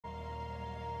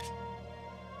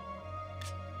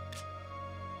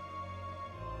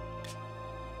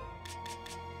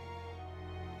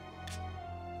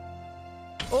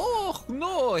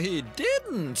No, he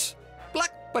didn't.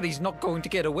 Blackberry's not going to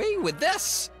get away with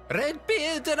this.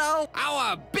 Redbeard and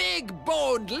our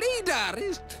big-boned leader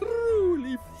is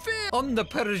truly fair. On the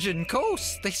Persian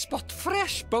coast, they spot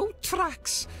fresh boat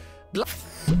tracks.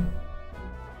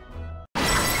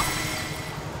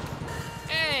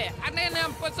 Hey,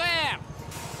 anenem poser!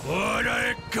 What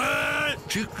a cut!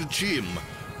 Chick Jim,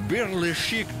 barely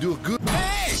chic do good.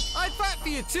 Hey, I'd fight for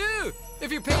you too,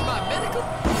 if you pay my medical.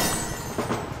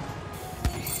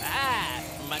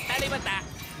 Matali mata.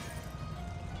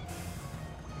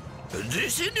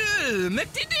 This is new,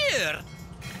 McTeer.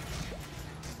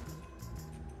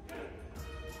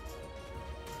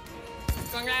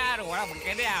 Kau ngaruh orang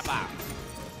berkede apa?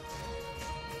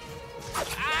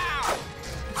 Ow!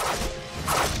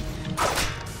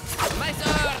 My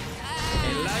sword!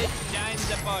 A light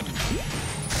shines upon me.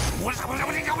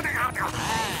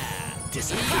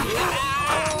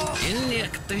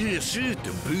 Injekter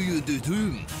skjuter budet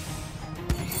hum.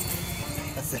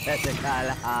 I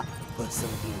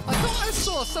thought I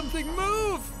saw something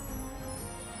move.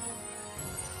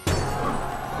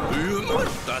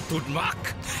 That would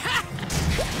mock.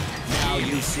 Now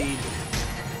you see.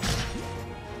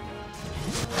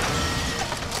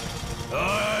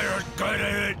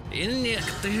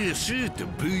 Injekter skjuter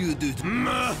budet hum.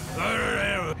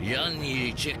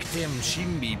 Janni checktem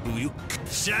shimbi bujuk.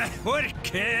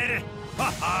 Sähorker.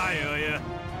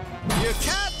 You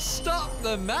can't stop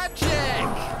the magic.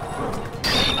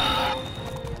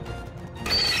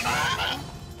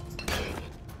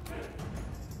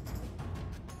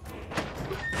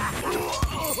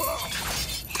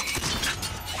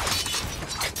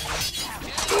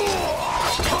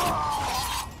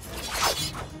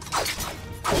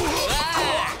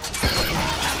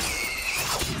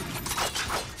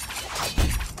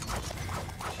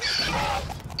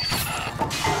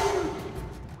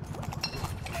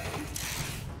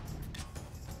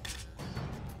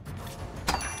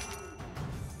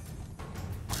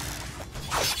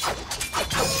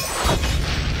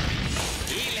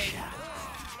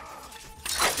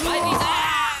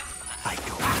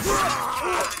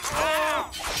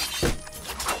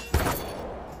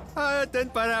 Den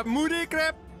para moody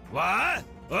crap. What?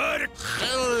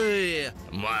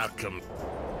 Malcolm.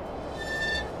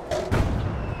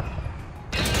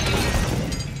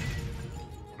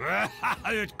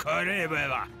 Het kan even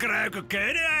wat. Kruiken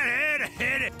kunnen.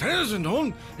 Tusen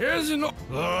hond. Hier is nog.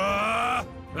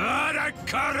 Dat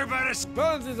kan er maar eens.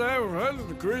 Wat is hij voor huilen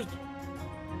de Christ?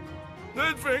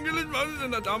 Dit vingerlis was het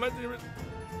en dat damet niet.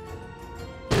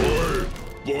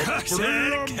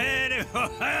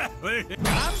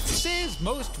 France's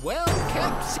most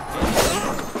well-kept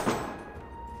secret.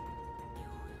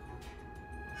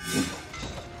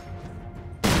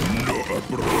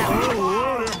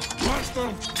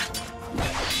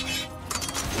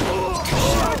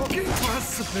 Shocking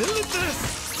possibilities!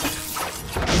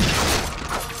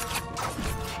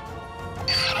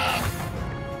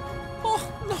 Oh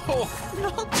no,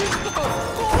 not enough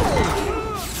gold!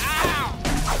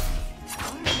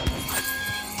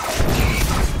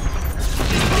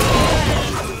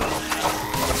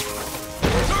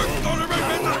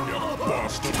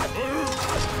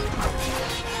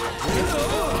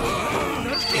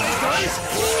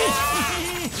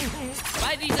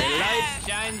 The light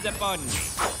shines upon me.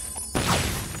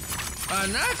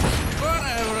 And that's for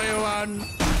everyone.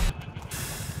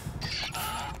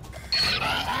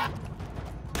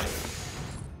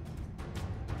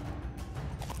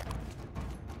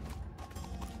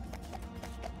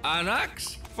 An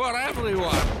axe for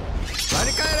everyone.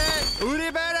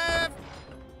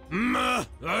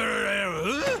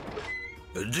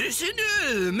 This is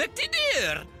new,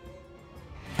 McTeer.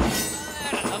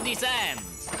 Of the sands.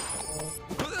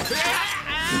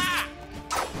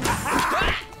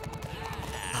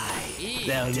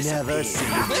 They'll never see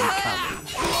me coming.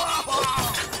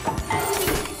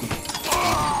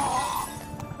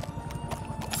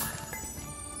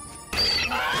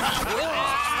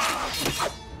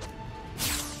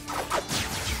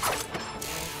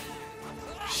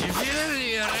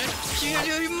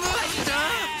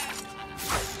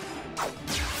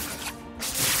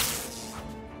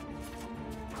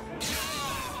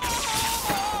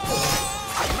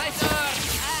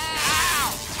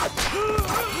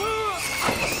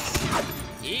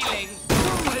 Healing.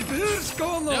 My beard's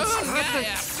gone on.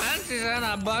 Panties and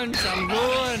a bunch of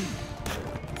going.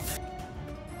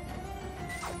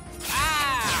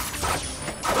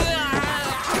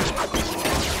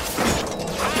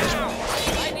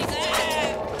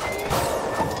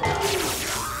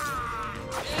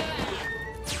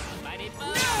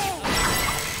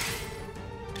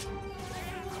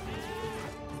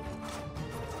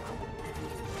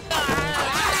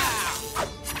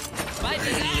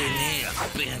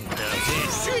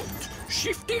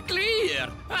 Shift it clear.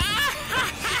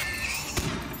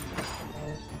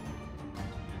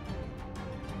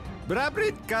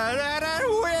 Brabrit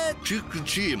Kararahuet!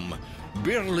 Chim,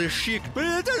 Berleshik,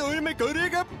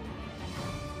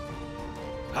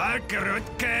 Hakkerut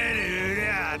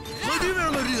kerüret. Vad är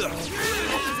det med det?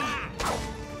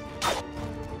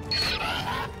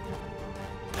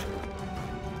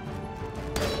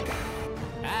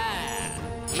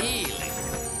 Healing.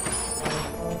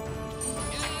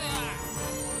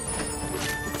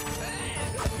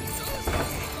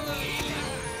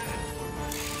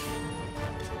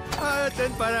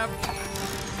 Den para.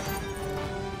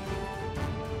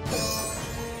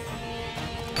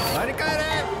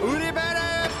 Markare!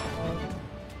 Uribare!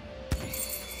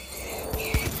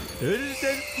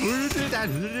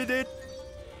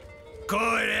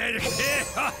 Korer.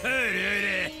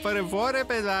 Hörere. För en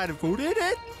förebevar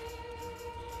fordret.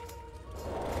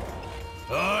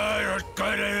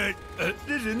 Korret.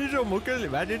 Det är inte så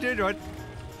mycket vad det är råd.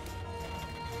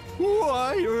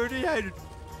 Oj, hör det här.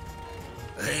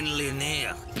 En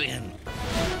Linnea, Ben.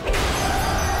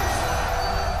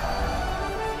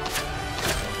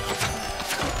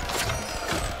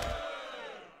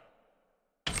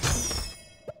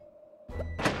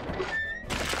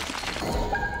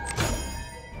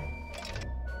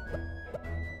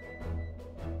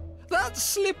 That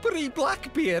slippery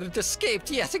Blackbeard escaped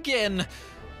yet again.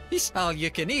 He's all you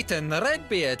can eat, and the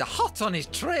Redbeard hot on his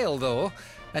trail, though.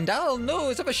 And Al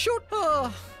knows of a short...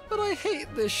 Oh, but I hate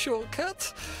this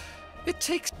shortcut. It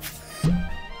takes...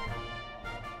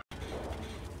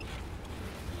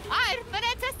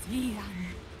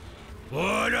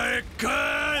 Order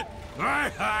kör.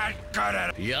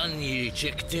 Korret. Janji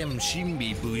çektim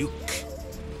şimdi büyük.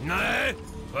 Nej.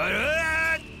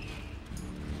 Korret.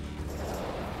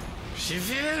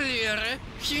 Chevalier.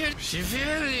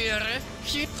 Chevalier.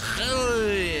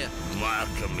 Hej,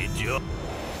 Marka midjo.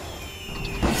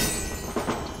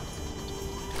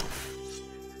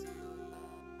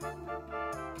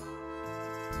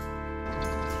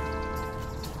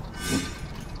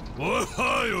 Oj,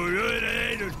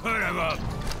 du hör vad.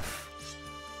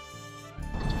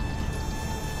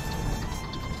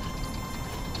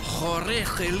 Jorge,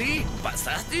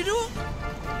 pasaste du?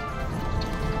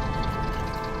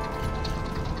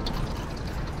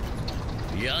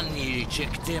 Janji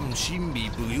çektim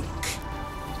şimdi büyük.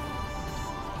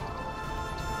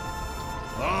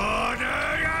 Order.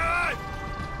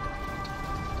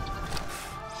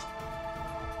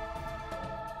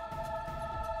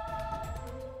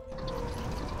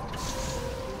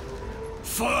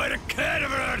 För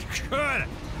korret. Kör.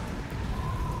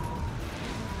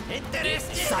 This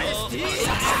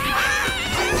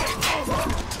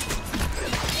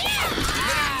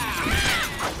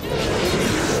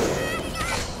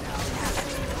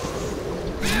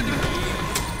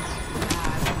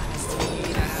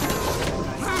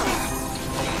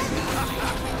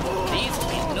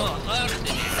is no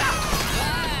ordinary.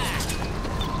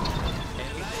 A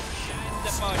light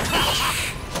shines upon you.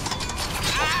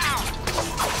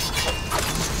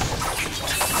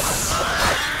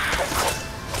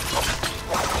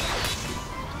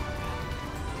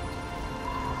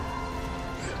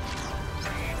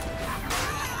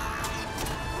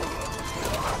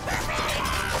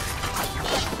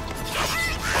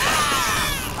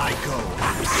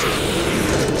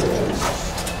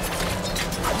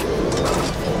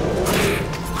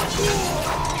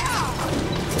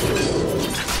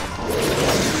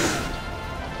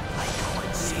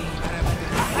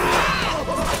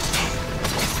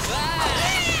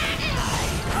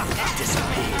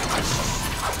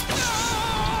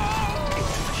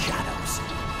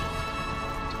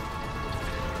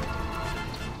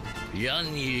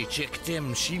 Janji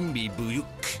çektim şimdi büyük.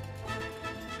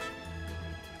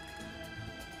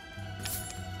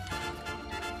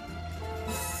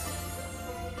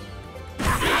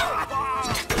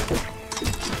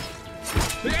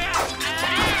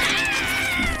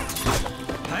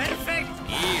 Perfect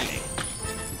healing.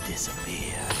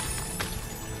 Disappear.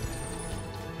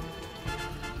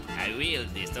 I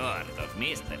wield the sword of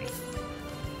mystery.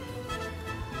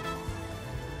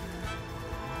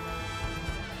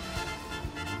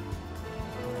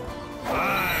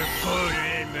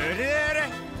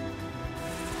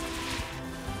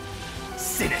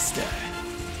 Sinister.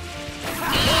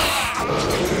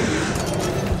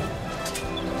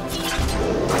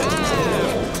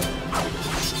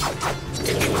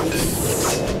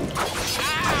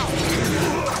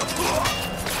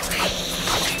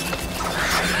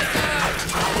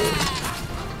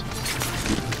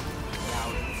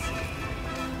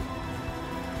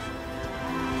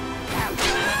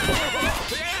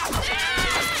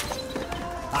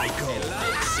 I go.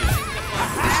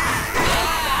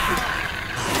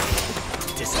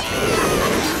 Disappear.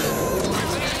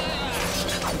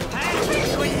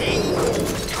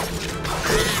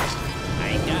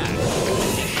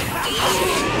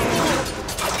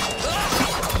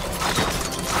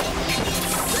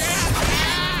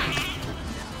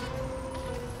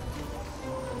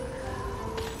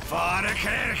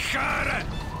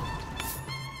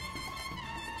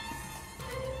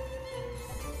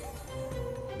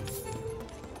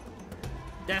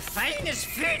 The finest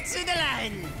flirts in the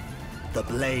land. The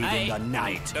blade in the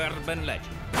night. Urban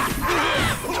legend.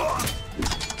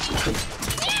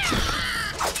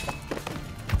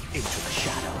 Into the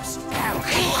shadows.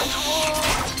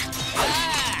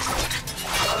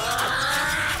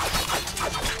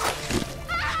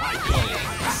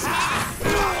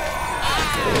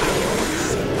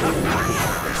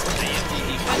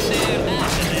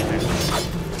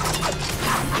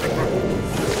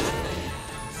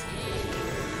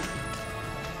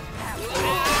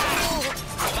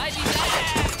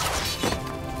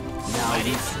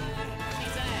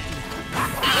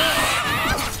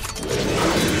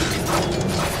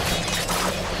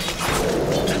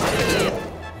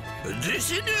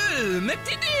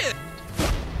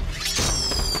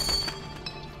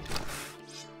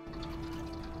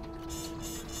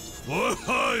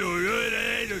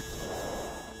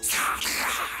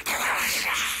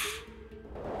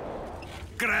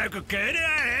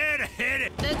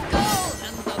 The gold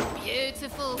and the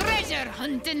beautiful treasure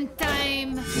hunting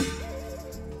time.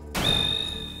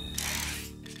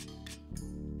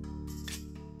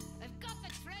 I've got the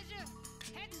treasure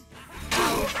hidden back.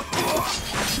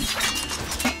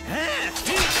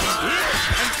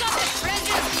 I've got the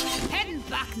treasure hidden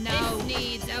back now. This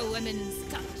needs a woman's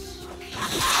touch.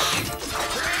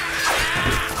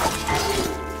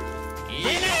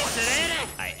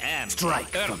 I am Strike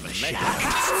from the legend.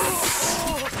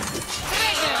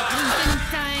 Treasure hunting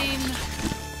time.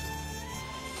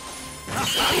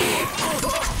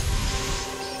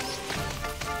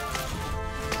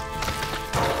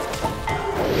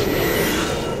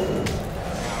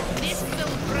 This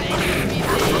will break me.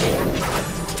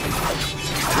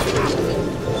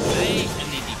 I am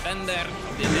the defender of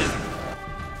the desert.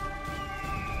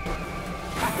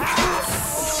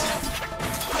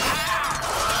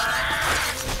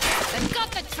 I've got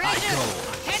the treasure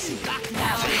hidden back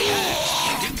now.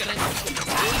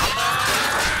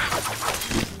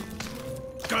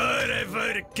 Good for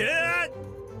the cat.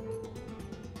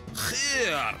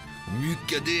 Geer,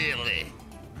 mukadere.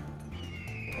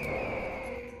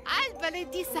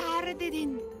 البلد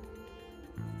ساردين.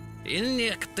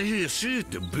 Innek te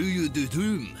zit buie de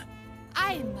dum.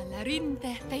 I'm malarin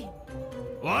tehtain.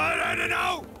 What I don't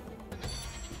know.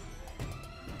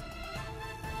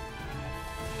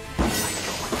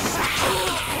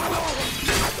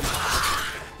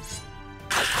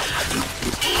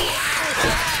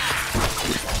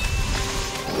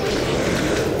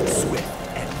 Swift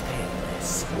and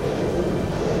painless.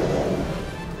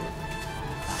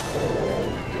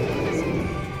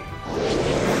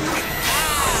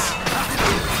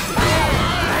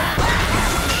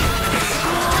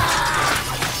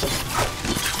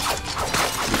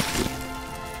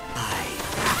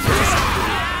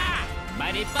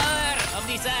 By the power of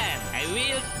the sun, I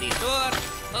wield the sword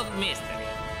of mystery.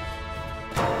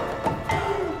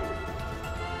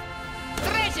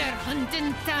 Treasure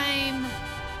hunting time.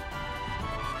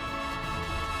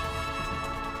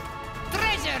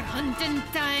 Treasure hunting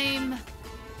time.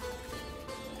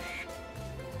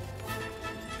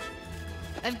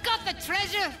 I've got the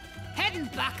treasure. Heading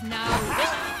back now.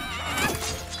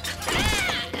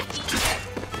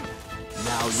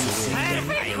 Now you see them.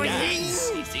 I guard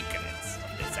the secrets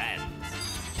of the sands.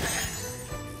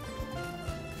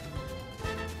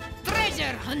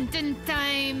 Treasure hunting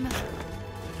time.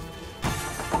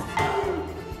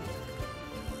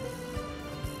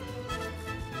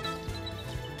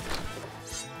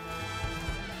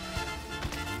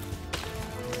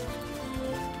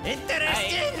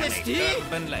 Interesting, Misty.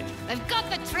 Urban legend. I've got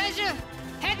the treasure.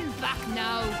 Heading back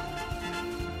now.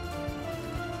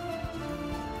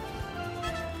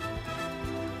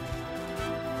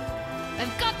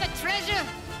 I've got the treasure.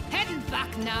 Heading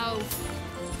back now.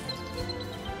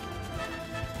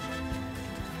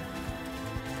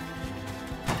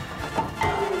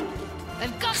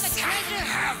 I've got the treasure.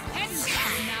 Heading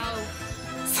back now.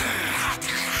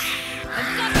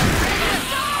 I've got the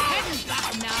treasure. Heading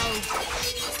back now.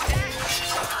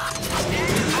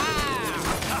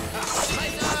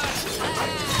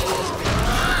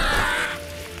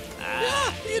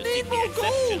 You need more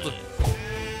gold!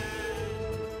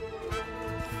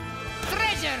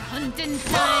 Treasure hunting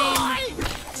time.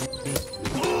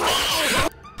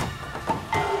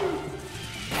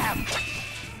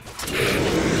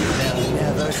 They'll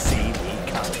never see me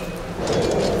coming.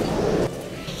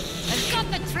 I've got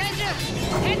the treasure.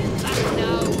 Heading back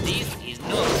now. This is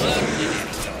no ordinary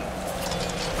sword.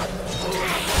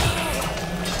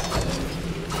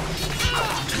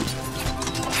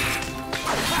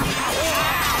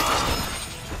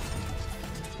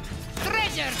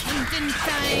 Treasure hunting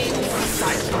time.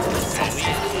 I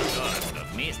wield the sword of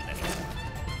mystery.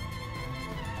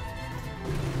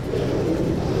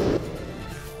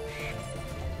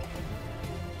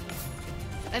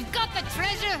 I've got the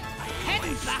treasure.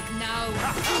 Heading back now.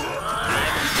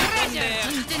 Treasure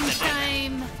hunting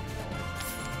time.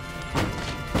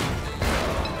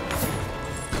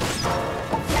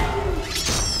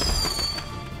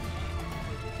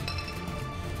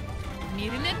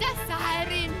 Mirna the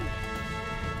siren.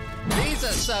 These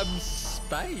are some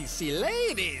spicy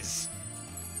ladies.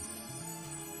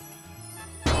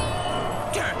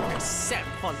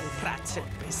 Semfolu pracy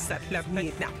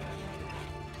wysadlewina.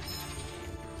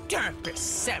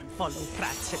 Semfolu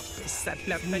pracy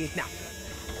wysadlewina.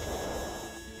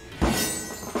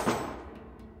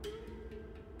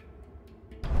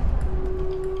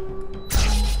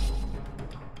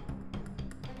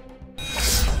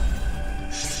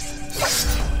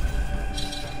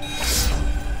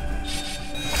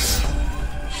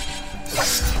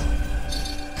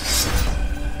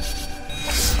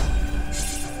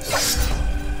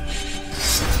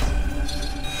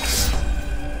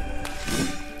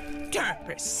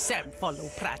 Semfolu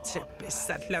pracy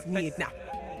wysadlewina.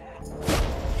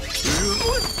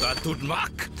 Atât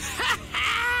mac!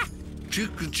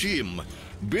 Cicim,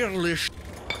 berleș...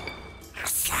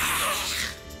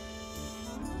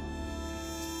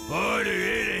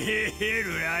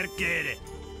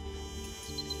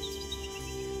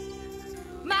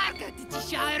 Margaret, it's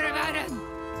Shawarmageddon.